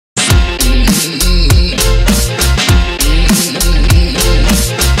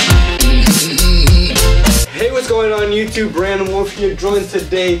going on YouTube? Brandon Wolf here, joined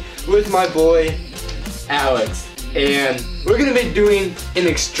today with my boy Alex, and we're gonna be doing an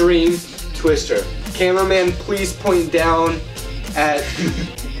extreme twister. Cameraman, please point down at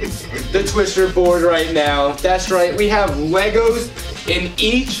the twister board right now. That's right, we have Legos in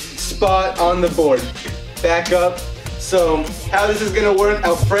each spot on the board. Back up. So how this is gonna work,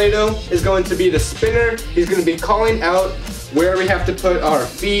 Alfredo is going to be the spinner. He's gonna be calling out where we have to put our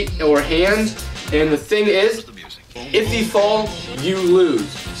feet or hands. And the thing is, if you fall, you lose.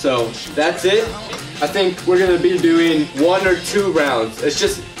 So that's it. I think we're gonna be doing 1 or 2 rounds.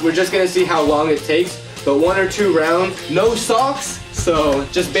 We're just gonna see how long it takes. But 1 or 2 rounds, no socks. So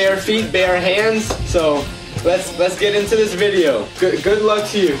just bare feet, bare hands. So let's get into this video. Good luck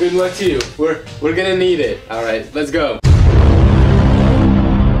to you. Good luck to you. We're gonna need it. All right, let's go.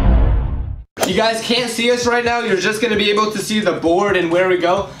 You guys can't see us right now. You're just gonna be able to see the board and where we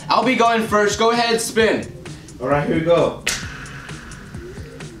go. I'll be going first. Go ahead, spin. All right, here we go.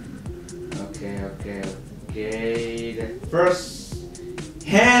 Okay. First,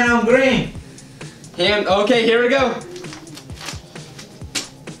 hand on green. Hand. Okay, here we go.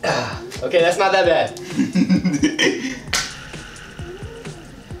 Okay, that's not that bad.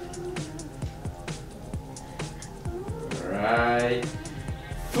 Alright.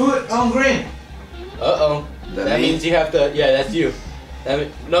 Foot on green. Uh-oh. That means you have to, yeah, that's you.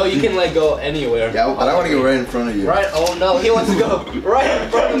 No, you can let go anywhere. Yeah, but I want to go right in front of you. Right, oh no, he wants to go right in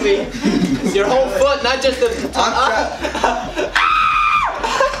front of me. Your whole foot, not just the...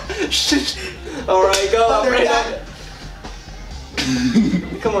 Alright, go. Alfredo.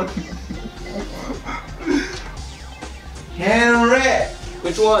 Come on. Hand on red.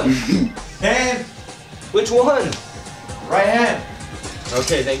 Which one? Hand. Which one? Right hand.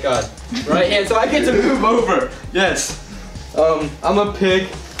 Okay, thank God. Right hand, so I get to move over. Yes. I'm gonna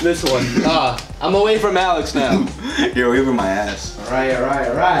pick this one. I'm away from Alex now. You're away from my ass.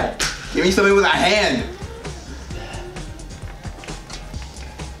 Alright. Give me something with a hand.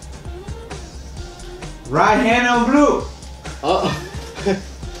 Right hand on blue.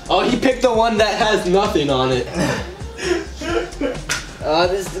 Oh, he picked the one that has nothing on it.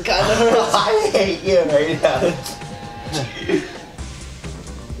 This kind of hurts. I hate you right now.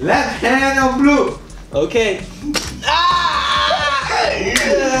 Left hand on blue. Okay.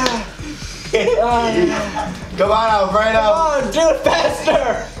 Come on, Alfredo. Come on, do it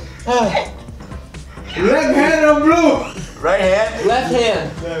faster. Left hand on blue. Right hand. Left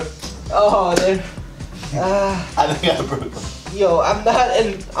hand. Oh, there. I think I broke them. Yo, I'm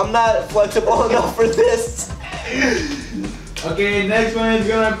not flexible enough for this. Okay, next one is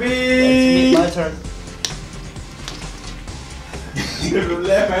gonna be. My turn.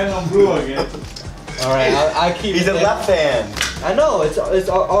 Left hand on blue again. All right, I keep. He's a left hand. I know it's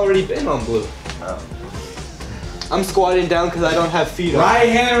already been on blue. Oh. I'm squatting down because I don't have feet on. Right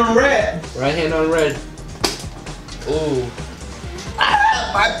hand on red. Right hand on red. Ooh.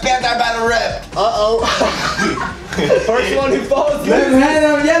 My pants are about to rip. Uh-oh. First one who falls. Left hand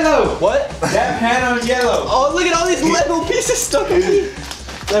on yellow. What? Left hand on yellow. Oh, look at all these Lego pieces stuck on me.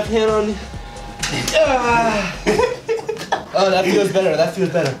 Left hand on. Oh, that feels better. That feels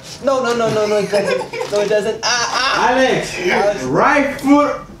better. No, it doesn't. No, it doesn't. Alex, right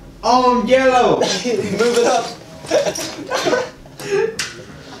foot on yellow. Move it up.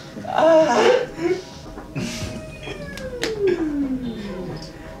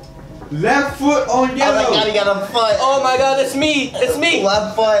 Left foot on yellow. Oh my God, he got a foot. Oh my God, it's me. It's me.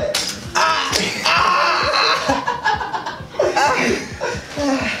 Left foot.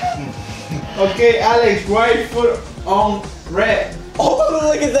 Okay, Alex, right foot on red. Oh,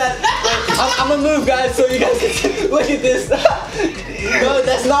 look at that. I'm gonna move, guys, so you guys can look at this. No,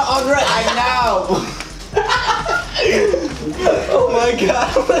 that's not on red. I know. Oh my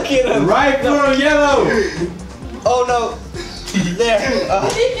God, look at him. Right foot on yellow. Oh no. There.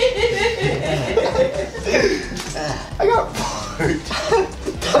 I got bored.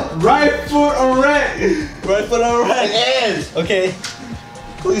 Right foot on red. Right foot on red. It is. Okay.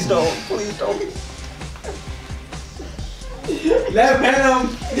 Please don't. Left hand on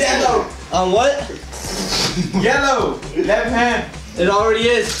yellow. On what? Yellow. Left hand. It already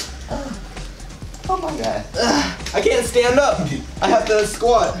is. Oh my God. I can't stand up. I have to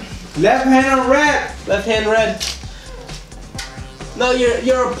squat. Left hand on red. Left hand red. No,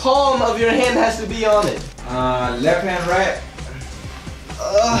 your palm of your hand has to be on it. Left hand red.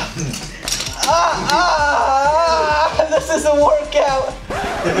 This is a workout.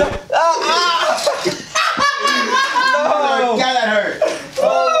 No. Oh, God, that hurt.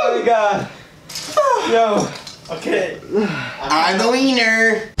 Oh my God. Yo. Okay. I'm the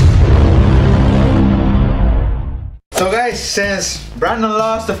wiener. So guys, since Brandon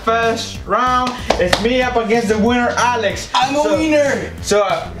lost the first round, it's me up against the winner, Alex. I'm a winner. So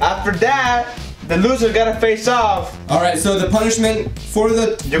after that, the loser gotta face off. All right, so the punishment for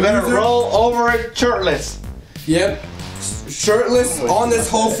the You're gonna roll over it shirtless. Yep, shirtless on this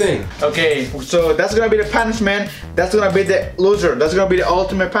whole thing. Okay, so that's gonna be the punishment. That's gonna be the loser. That's gonna be the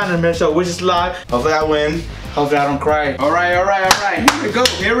ultimate punishment. So which is live. Hopefully I win. Hopefully I don't cry. All right. Here we go.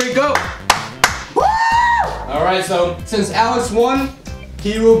 Here we go. Woo! All right, so since Alex won,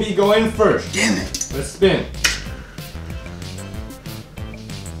 he will be going first. Damn it. Let's spin.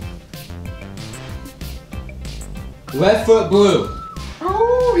 Left foot blue.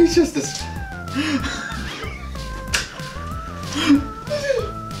 Oh, he's just this.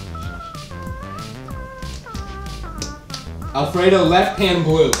 Alfredo, left hand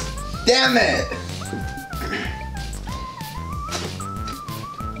blue. Damn it.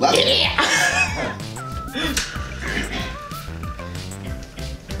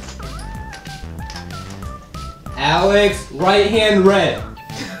 Alex, right hand red.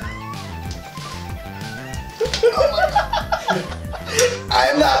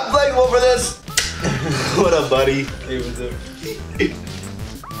 I'm not playable for this. What up, buddy?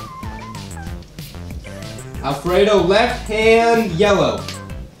 Alfredo, left hand yellow.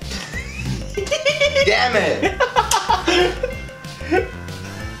 Damn it.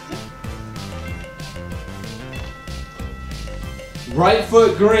 Right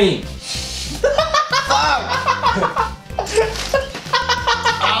foot green. Fuck.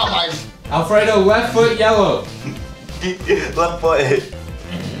 Oh my. Alfredo, left foot yellow. Left foot.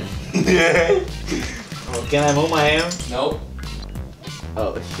 Oh, can I move my hand? Nope.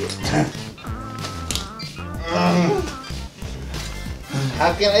 Oh shit.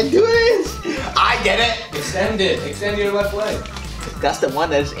 How can I do this? I did it. Extend it. Extend your left leg. That's the one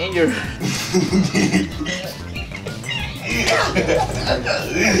that's in your.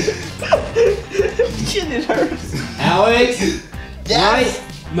 Shit, it hurts. Alex, Yes.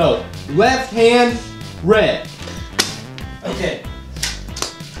 right, no, left hand red. Okay.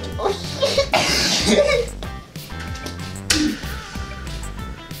 Oh shit.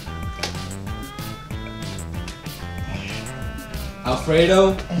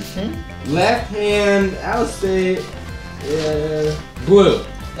 Alfredo, left hand, I'll say blue.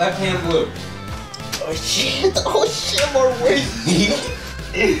 Left hand blue. Oh shit. Oh shit. More weight.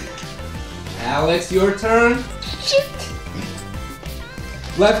 Alex, your turn. Shit.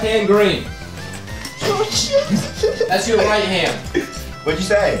 Left hand green. Oh shit. That's your right hand. What'd you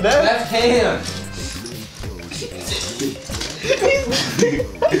say? Left hand.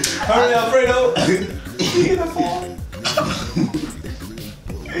 Hurry, Alfredo. You're gonna fall.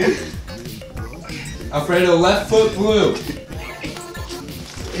 Alfredo, left foot blue.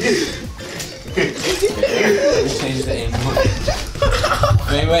 Change the aim.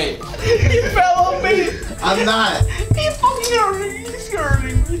 Wait. He fell on me. I'm not. He fucking hurting. He's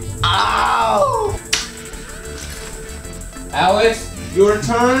hurting me. Ow. Alex, your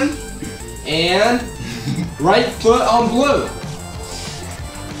turn. And right foot on blue.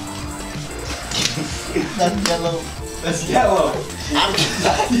 That's yellow. That's yellow.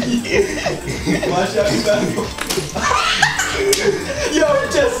 Watch out, Yo,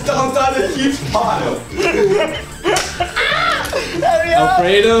 just stomped on a huge pile.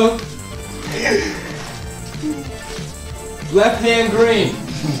 Alfredo. Left hand green.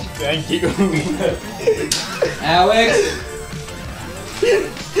 Thank you. Alex.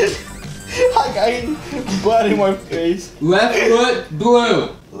 I got blood in my face. Left foot blue.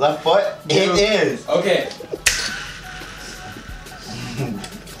 Left foot? It is. Okay.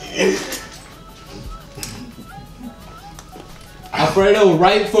 Alfredo,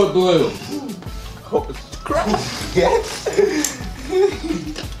 right foot blue. Oh, crap. Yes.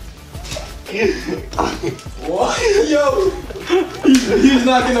 What? Yo! He's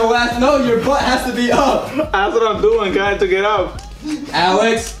not gonna last. No, your butt has to be up. That's what I'm doing, guys, to get up.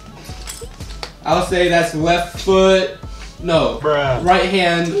 Alex, I'll say that's left foot. No. Bruh. Right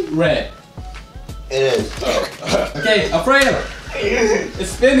hand red. It is. Okay, Alfredo.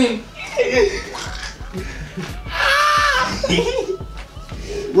 It's spinning.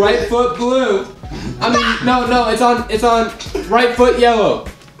 Right foot blue. I mean, no, it's on right foot yellow.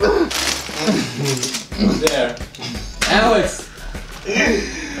 There. Alex.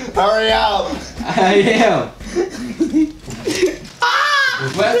 Hurry up. I am.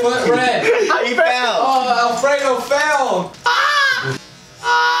 Left foot red. He fell. Oh, Alfredo fell.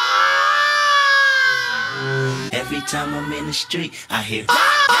 Every time I'm in the street, I hear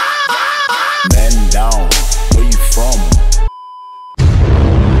Man down, where you from?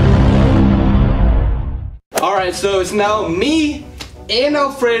 Alright, so it's now me and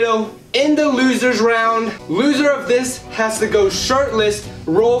Alfredo in the losers round. Loser of this has to go shirtless,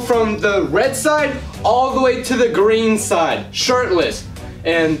 roll from the red side all the way to the green side, shirtless.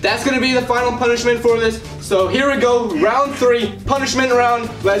 And that's gonna be the final punishment for this. So here we go, round 3, punishment round,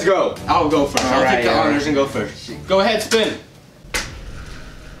 let's go. I'll go first, I'll take the honors and go first. Go ahead, spin.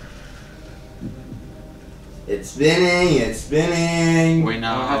 It's spinning, it's spinning. Wait,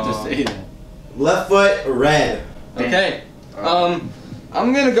 now I have to say that. Left foot, red. Okay, I'm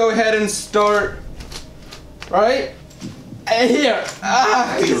gonna go ahead and start right here.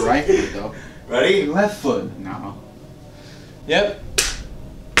 Ah. That's your right foot though. Ready? Left foot. No. Yep.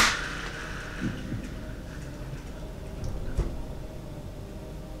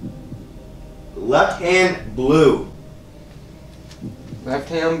 Left hand, blue. Left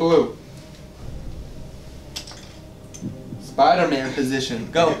hand blue. Spider-Man position.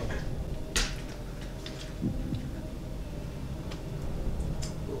 Go.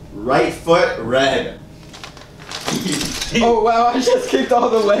 Right foot, red. Oh wow, I just kicked all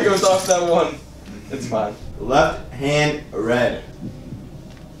the Legos off that one. It's fine. Left hand, red.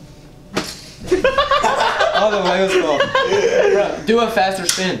 All the Legos fall. Bro, do a faster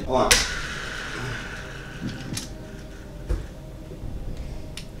spin. Hold on.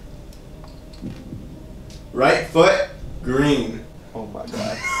 Right foot, green. Oh my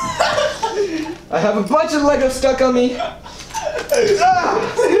god. I have a bunch of Legos stuck on me.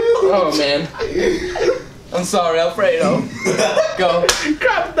 Oh man. I'm sorry, Alfredo. Go.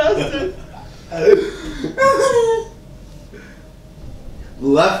 Crap dusted.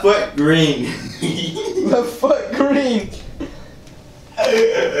 Left foot, green. Left foot green.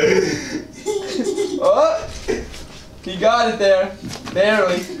 Oh, he got it there.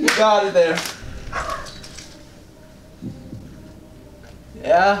 Barely. He got it there.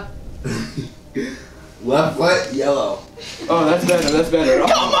 Yeah. Left foot, yellow. Oh, that's better. That's better. Oh.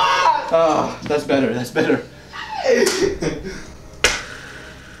 Come on. Oh, that's better. That's better.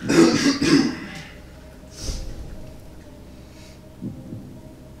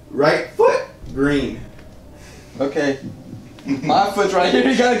 Right foot, green. Okay. My foot's right here.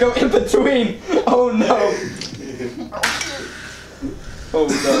 You gotta go in between. Oh no. Oh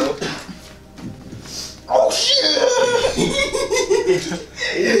no. Oh shit!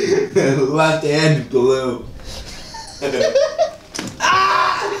 Left hand, blue. I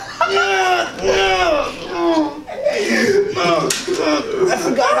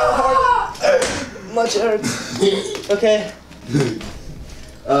forgot how hard much it hurts. Okay.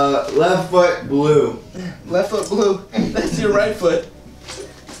 Left foot, blue. Left foot blue. That's your right foot.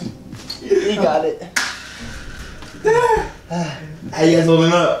 You got it. How you guys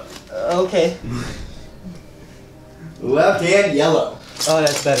holding up? Okay. Left hand, yellow. Oh,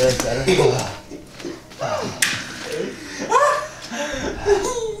 that's better. That's better.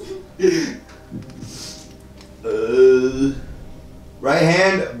 Right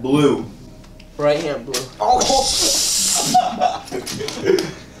hand, blue. Right hand blue. Oh.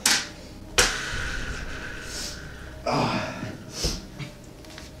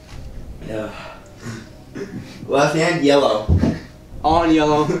 Yeah. Left hand, yellow. On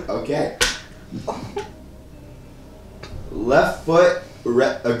yellow. Okay. Left foot,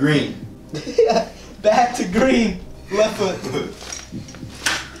 green. Back to green. Left foot.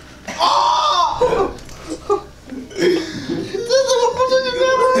 Oh!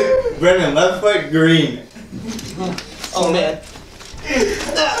 Brennan, left foot, green. Oh man.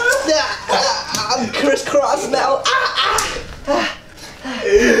 I'm crisscross now.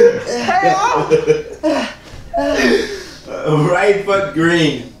 Right foot,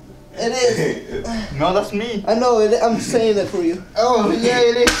 green. It is. No, that's me. I know it. I'm saying it for you. Oh, yeah,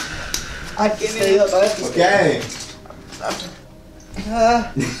 it is. I can stay up. I have to stay Okay.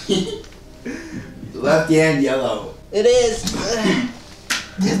 Left hand, yellow. It is.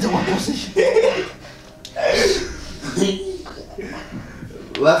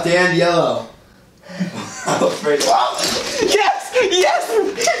 Left hand, yellow. Alfredo. Yes! Yes!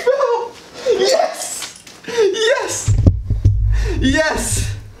 He fell! Yes! Yes! Yes!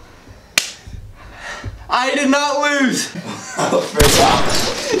 I did not lose! Alfredo.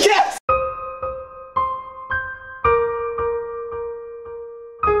 Yes!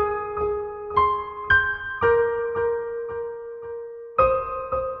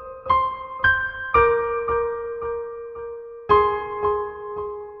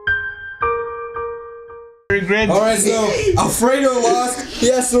 Alright, so Alfredo lost. He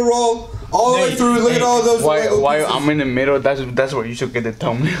has to roll all the way through. Look at all those. Why I'm in the middle? That's where you should get the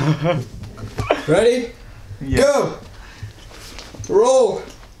thumbnail. Ready? Yeah. Go! Roll!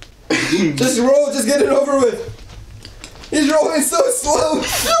 Just roll, just get it over with. He's rolling so slow. Look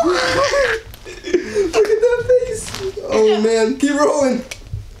at that face. Oh man, keep rolling.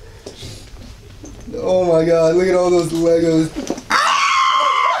 Oh my god, look at all those Legos.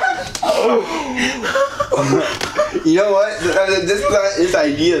 You know what? This is his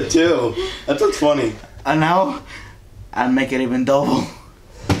idea too. That's what's funny. And now, I make it even double.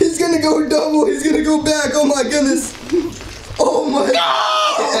 He's gonna go double, he's gonna go back, oh my goodness. Oh my god.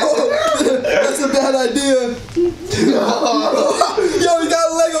 That's a bad idea. Yo, he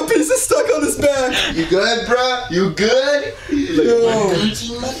got a Lego piece stuck on his back. You good, bruh? You good? Yo,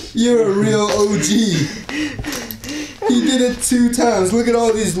 you're a real OG. He did it 2 times. Look at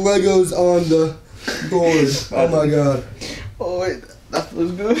all these Legos on the board. Oh my god. Oh wait, that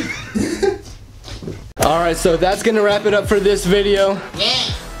feels good. Alright, so that's gonna wrap it up for this video.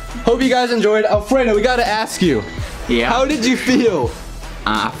 Yeah. Hope you guys enjoyed. Alfredo, we gotta ask you. Yeah. How did you feel?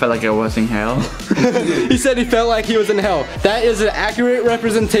 I felt like I was in hell. He said he felt like he was in hell. That is an accurate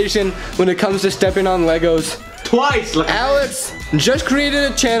representation when it comes to stepping on Legos. Twice. Like Alex just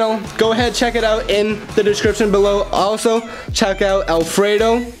created a channel. Go ahead, check it out in the description below. Also, check out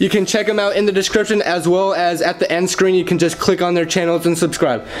Alfredo. You can check him out in the description as well as at the end screen. You can just click on their channels and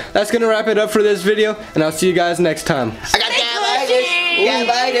subscribe. That's gonna wrap it up for this video, and I'll see you guys next time. I got diabetes.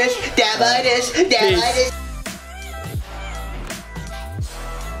 Diabetes. Diabetes. Diabetes.